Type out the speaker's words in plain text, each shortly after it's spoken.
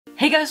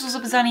Hey guys, what's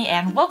up, it's Annie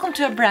and welcome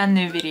to a brand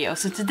new video.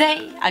 So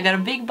today I got a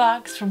big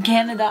box from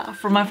Canada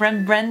from my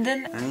friend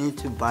Brendan. I need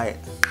to buy it.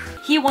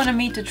 He wanted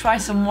me to try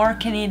some more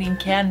Canadian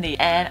candy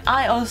and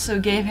I also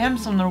gave him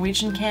some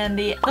Norwegian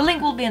candy. The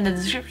link will be in the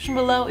description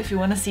below if you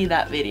want to see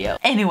that video.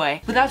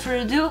 Anyway, without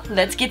further ado,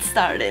 let's get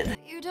started.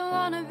 You don't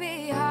wanna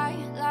be high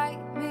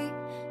like me.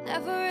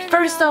 Never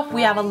First off,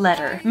 we have a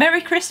letter.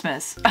 Merry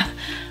Christmas!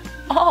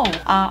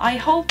 I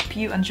hope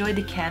you enjoy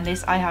the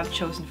candies I have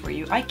chosen for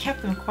you. I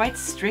kept them quite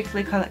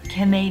strictly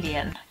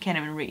Canadian, can't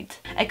even read.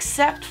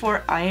 Except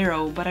for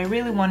Aero, but I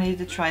really wanted you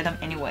to try them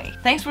anyway.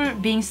 Thanks for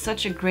being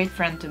such a great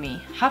friend to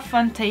me. Have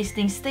fun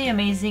tasting, stay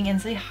amazing,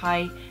 and say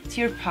hi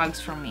to your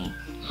pugs from me.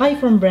 Hi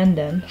from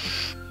Brendan.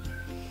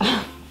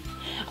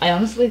 I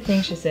honestly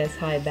think she says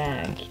hi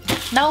back.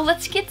 Now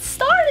let's get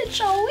started,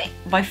 shall we?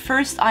 By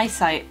first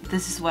eyesight,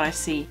 this is what I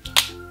see.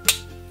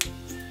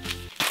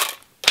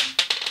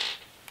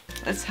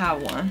 Let's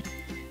have one.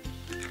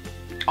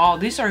 Oh,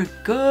 these are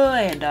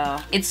good.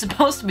 It's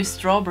supposed to be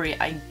strawberry,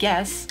 I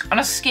guess. On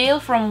a scale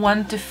from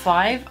 1 to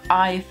 5,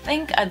 I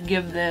think I'd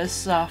give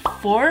this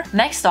 4.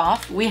 Next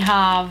off, we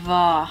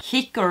have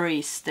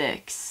hickory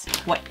sticks.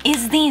 What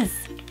is this?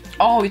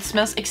 Oh, it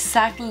smells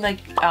exactly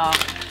like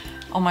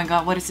oh my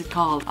god, what is it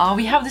called?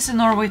 We have this in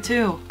Norway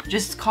too.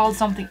 Just called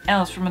something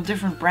else from a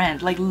different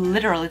brand. Like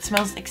literally, it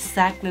smells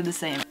exactly the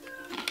same.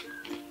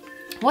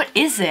 What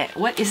is it?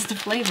 What is the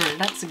flavor?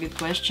 That's a good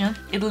question.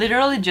 It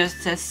literally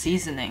just says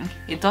seasoning.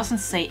 It doesn't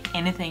say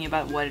anything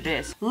about what it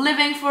is.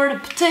 Living for the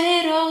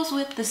potatoes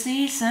with the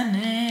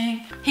seasoning.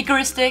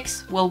 Hickory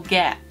sticks will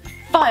get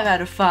 5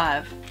 out of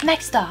 5.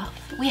 Next off,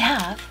 we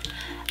have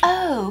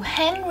Oh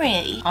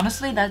Henry.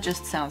 Honestly, that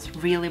just sounds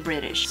really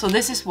British. So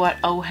this is what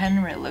Oh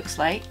Henry looks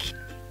like.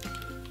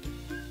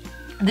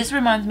 This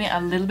reminds me a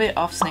little bit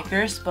of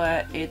Snickers,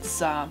 but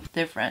it's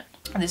different.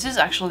 This is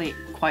actually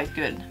quite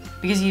good.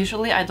 Because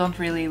usually I don't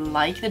really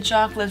like the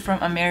chocolate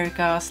from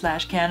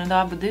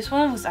America/Canada, but this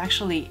one was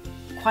actually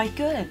quite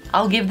good.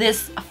 I'll give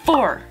this a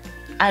 4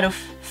 out of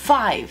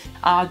 5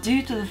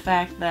 due to the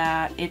fact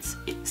that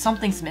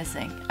something's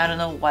missing. I don't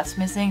know what's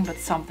missing, but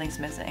something's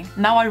missing.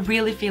 Now I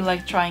really feel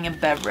like trying a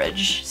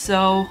beverage,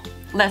 so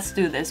let's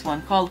do this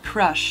one called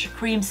Crush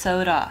Cream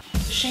Soda.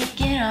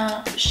 Shake it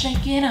up,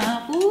 shake it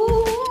up.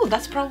 Ooh,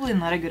 that's probably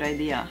not a good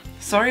idea.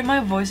 Sorry, my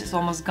voice is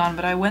almost gone,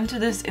 but I went to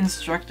this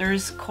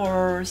instructor's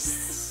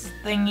course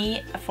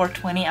thingy for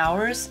 20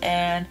 hours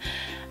and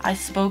I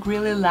spoke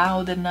really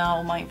loud and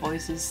now my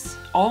voice is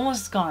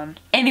almost gone.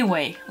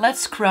 Anyway,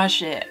 let's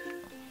crush it.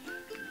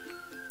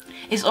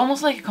 It's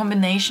almost like a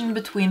combination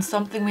between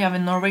something we have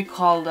in Norway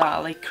called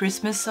like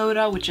Christmas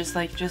soda, which is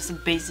like just a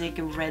basic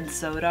red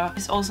soda.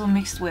 It's also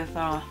mixed with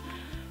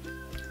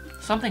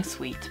something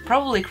sweet,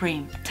 probably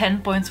cream.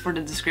 10 points for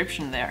the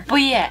description there.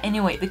 But yeah,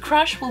 anyway, the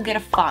Crush will get a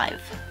 5.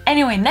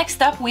 Anyway,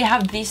 next up we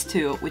have these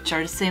two, which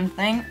are the same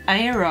thing.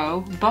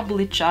 Aero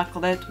bubbly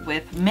chocolate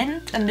with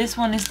mint, and this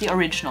one is the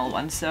original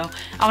one. So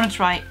I want to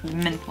try the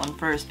mint one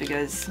first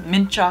because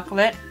mint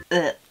chocolate,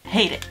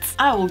 hate it.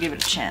 I will give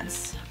it a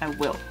chance. I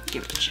will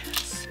give it a chance.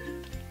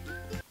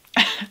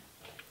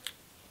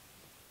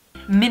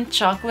 Mint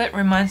chocolate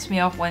reminds me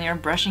of when you're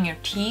brushing your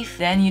teeth,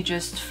 then you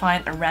just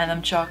find a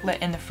random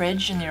chocolate in the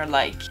fridge and you're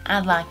like,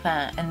 I'd like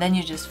that, and then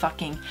you just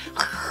fucking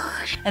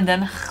and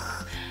then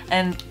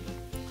and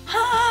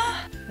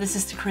this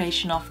is the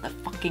creation of the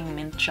fucking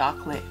mint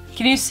chocolate.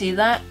 Can you see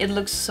that? It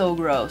looks so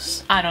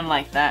gross. I don't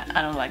like that.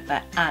 I don't like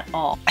that at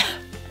all.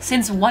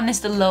 Since 1 is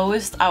the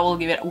lowest, I will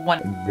give it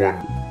 1.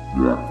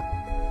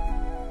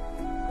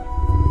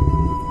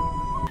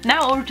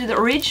 Now over to the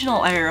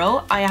original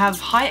Aero. I have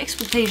high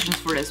expectations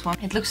for this one.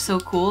 It looks so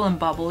cool and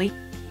bubbly.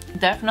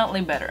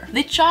 Definitely better.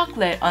 The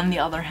chocolate, on the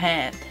other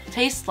hand,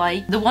 tastes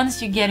like the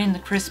ones you get in the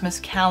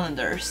Christmas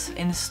calendars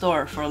in the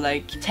store for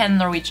like 10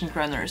 Norwegian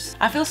kroners.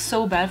 I feel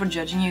so bad for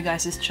judging you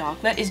guys'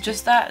 chocolate. It's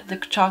just that the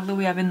chocolate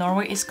we have in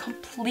Norway is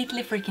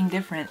completely freaking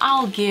different.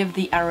 I'll give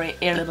the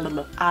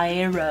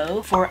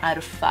Aero 4 out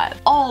of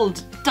 5.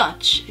 Old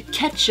Dutch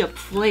ketchup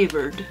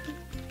flavored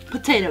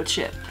potato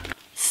chip.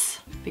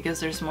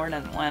 Because there's more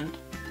than one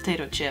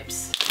potato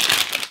chips.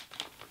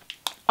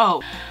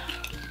 Oh.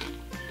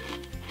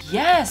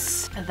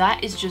 Yes!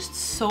 That is just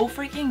so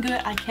freaking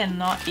good. I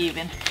cannot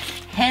even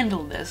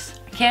handle this.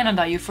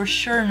 Canada, you for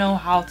sure know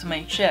how to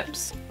make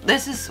chips.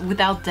 This is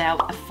without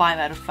doubt a 5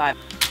 out of 5.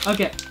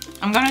 Okay,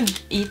 I'm gonna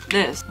eat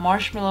this.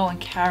 Marshmallow and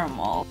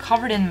caramel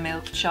covered in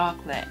milk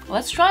chocolate.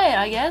 Let's try it,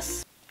 I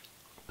guess.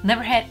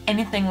 Never had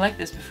anything like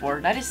this before.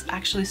 That is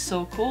actually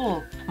so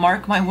cool.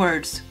 Mark my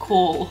words,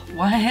 cool.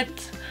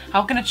 What?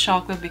 How can a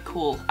chocolate be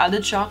cool? The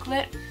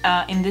chocolate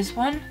in this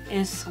one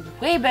is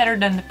way better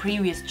than the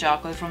previous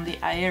chocolate from the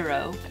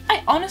Aero.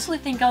 I honestly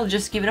think I'll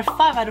just give it a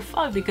 5 out of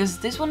 5 because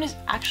this one is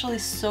actually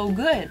so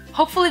good.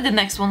 Hopefully the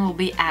next one will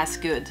be as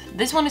good.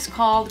 This one is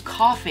called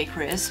Coffee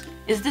Crisp.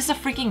 Is this a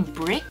freaking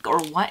brick or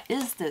what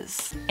is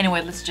this?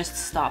 Anyway, let's just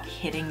stop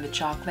hitting the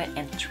chocolate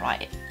and try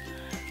it.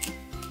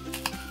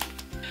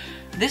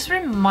 This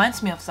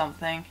reminds me of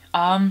something.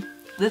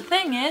 The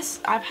thing is,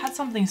 I've had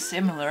something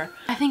similar.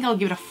 I think I'll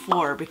give it a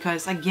 4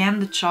 because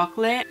again, the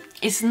chocolate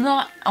is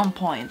not on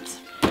point.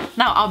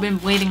 Now, I've been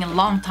waiting a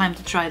long time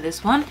to try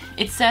this one.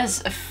 It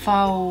says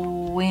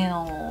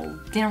Foil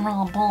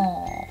Dinner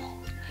Ball.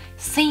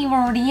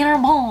 Savor Dinner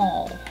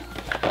Ball.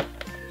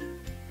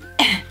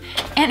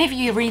 And if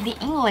you read the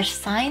English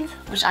sign,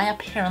 which I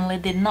apparently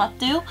did not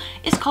do,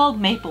 it's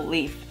called maple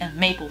leaf and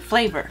maple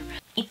flavor.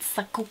 It's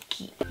a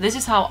cookie. This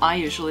is how I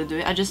usually do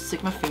it. I just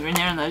stick my finger in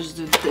there and I just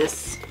do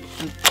this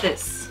and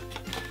this.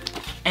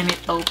 And it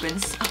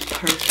opens up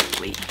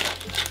perfectly.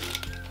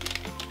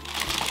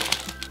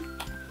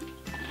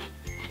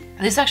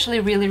 This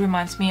actually really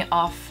reminds me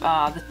of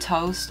the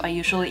toast I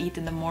usually eat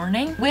in the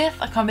morning with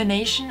a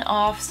combination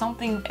of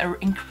something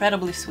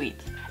incredibly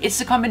sweet. It's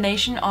a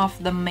combination of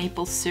the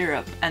maple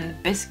syrup and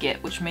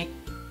biscuit which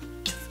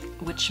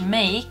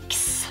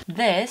makes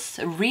this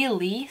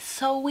really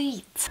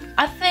sweet.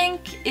 I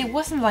think it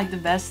wasn't like the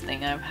best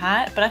thing I've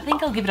had, but I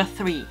think I'll give it a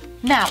 3.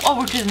 Now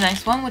over to the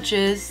next one, which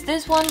is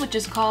this one, which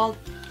is called...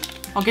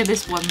 Okay,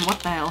 this one, what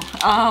the hell?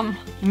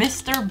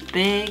 Mr.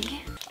 Big.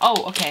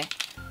 Oh, okay.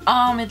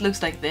 It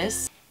looks like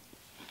this.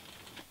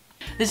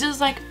 This is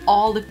like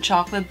all the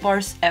chocolate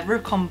bars ever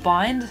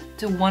combined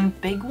to one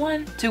big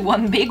one. To a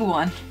big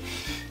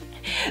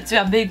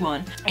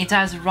one. It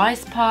has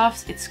rice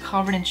puffs, it's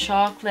covered in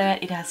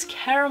chocolate, it has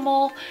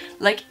caramel,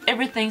 like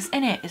everything's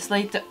in it. It's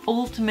like the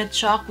ultimate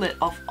chocolate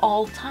of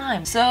all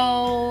time.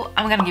 So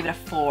I'm gonna give it a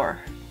 4.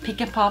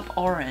 Pick a Pop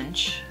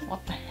Orange.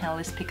 What the hell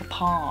is Pick a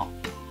Pop?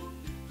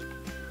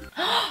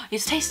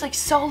 It tastes like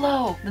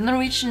Solo, the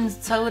Norwegian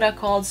soda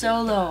called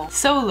Solo.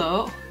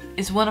 Solo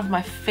is one of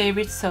my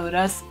favorite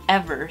sodas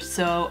ever,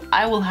 so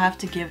I will have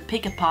to give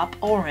Pick a Pop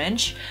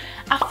Orange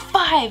a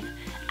 5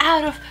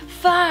 out of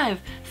 5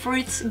 for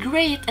its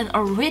great and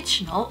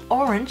original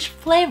orange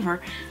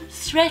flavor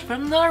straight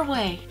from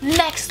Norway.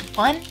 Next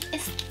one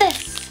is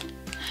this.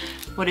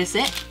 What is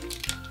it?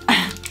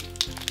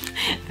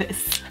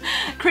 This.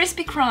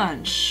 Crispy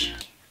Crunch.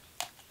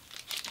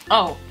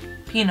 Oh,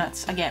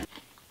 peanuts again.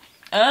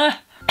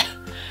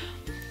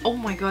 Oh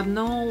my god,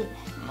 no.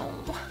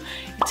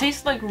 It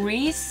tastes like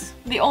Reese.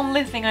 The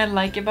only thing I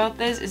like about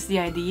this is the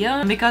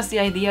idea. Because the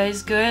idea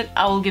is good,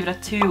 I will give it a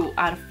 2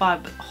 out of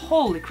 5. But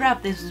holy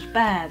crap, this is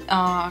bad.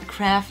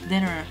 Kraft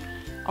Dinner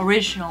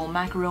Original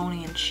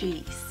Macaroni and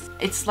Cheese.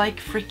 It's like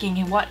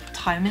freaking, what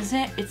time is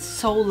it? It's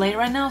so late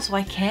right now, so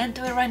I can't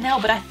do it right now.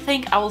 But I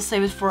think I will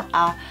save it for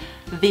a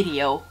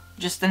video.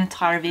 Just an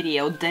entire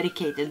video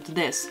dedicated to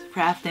this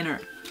Kraft Dinner.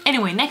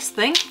 Anyway, next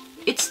thing.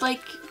 It's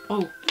like...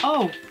 Oh.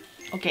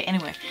 Okay,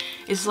 anyway.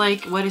 It's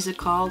like, what is it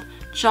called?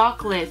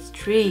 Chocolate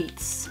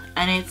treats.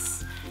 And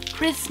it's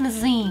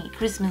Christmassy.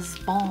 Christmas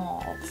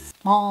balls.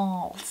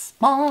 Balls.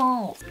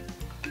 Oh,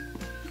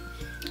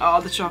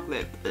 the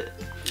chocolate.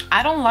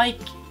 I don't like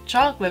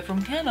chocolate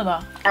from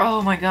Canada.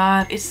 Oh my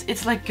god.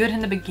 It's like good in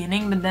the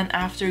beginning, but then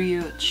after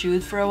you chew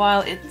it for a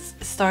while, it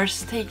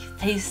starts to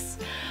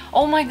taste...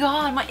 Oh my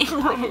god, my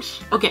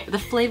English. Okay, the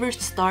flavor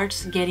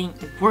starts getting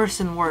worse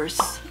and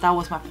worse. That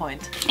was my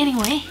point.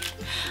 Anyway.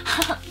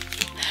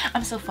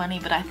 I'm so funny,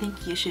 but I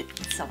think you should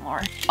eat some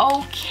more.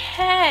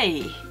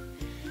 Okay.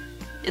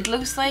 It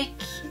looks like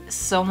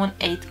someone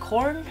ate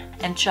corn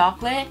and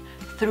chocolate,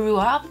 threw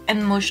up,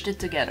 and mushed it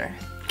together.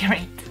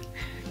 Great.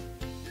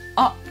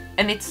 Oh,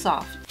 and it's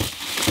soft.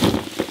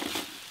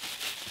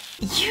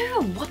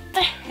 Ew, what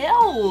the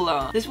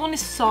hell? This one is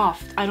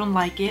soft. I don't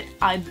like it.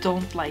 I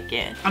don't like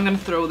it. I'm gonna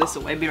throw this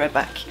away. Be right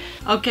back.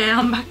 Okay,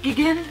 I'm back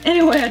again.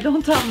 Anyway, I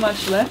don't have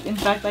much left. In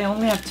fact, I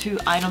only have 2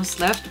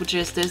 items left, which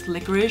is this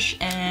licorice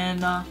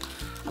and a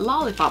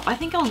lollipop. I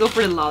think I'll go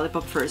for the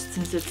lollipop first,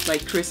 since it's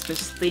like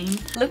Christmas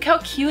themed. Look how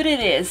cute it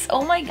is.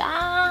 Oh my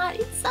god,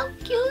 it's so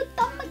cute.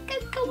 Oh my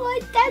god, come on,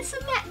 that's a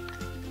mess.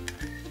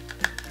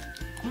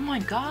 Oh my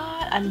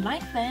god, I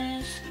like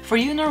this. For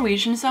you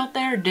Norwegians out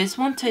there, this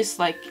one tastes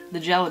like the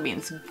jelly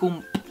beans,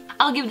 Gump.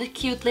 I'll give the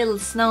cute little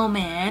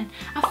snowman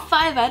a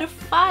 5 out of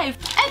 5.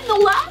 And the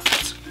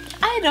last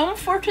item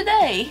for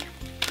today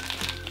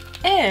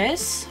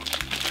is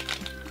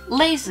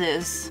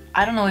Laces.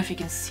 I don't know if you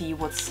can see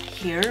what's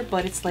here,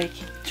 but it's like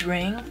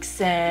drinks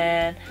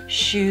and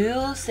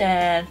shoes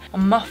and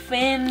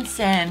muffins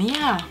and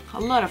yeah, a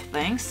lot of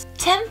things.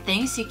 10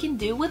 things you can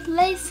do with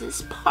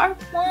Laces,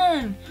 part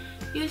 1.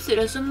 Use it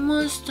as a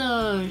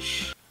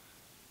mustache.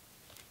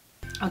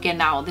 Okay,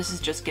 now this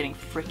is just getting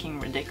freaking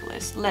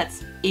ridiculous.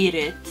 Let's eat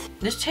it.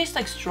 This tastes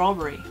like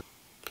strawberry.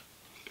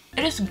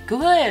 It is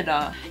good.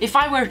 If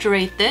I were to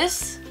rate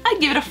this, I'd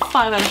give it a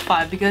 5 out of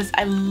 5 because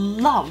I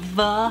love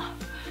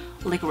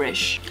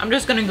licorice. I'm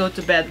just gonna go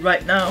to bed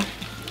right now.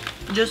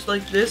 Just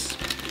like this.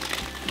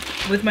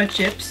 With my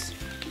chips.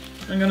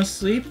 I'm gonna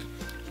sleep.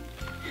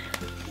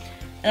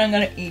 And I'm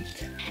gonna eat.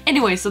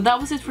 Anyway, so that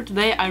was it for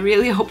today. I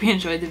really hope you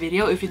enjoyed the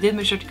video. If you did,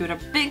 make sure to give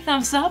it a big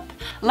thumbs up.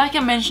 Like I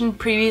mentioned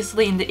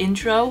previously in the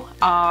intro,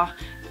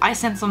 I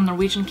sent some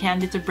Norwegian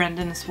candy to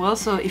Brendan as well,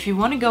 so if you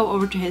want to go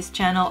over to his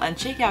channel and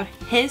check out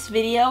his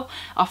video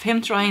of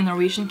him trying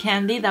Norwegian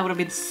candy, that would have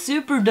been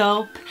super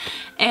dope.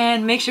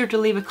 And make sure to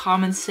leave a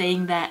comment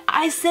saying that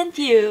I sent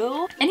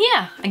you. And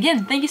yeah,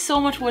 again, thank you so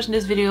much for watching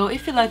this video.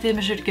 If you liked it,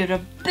 make sure to give it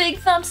a big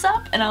thumbs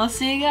up, and I'll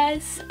see you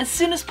guys as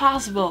soon as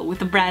possible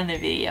with a brand new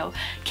video.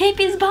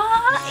 KP's,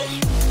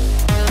 bye!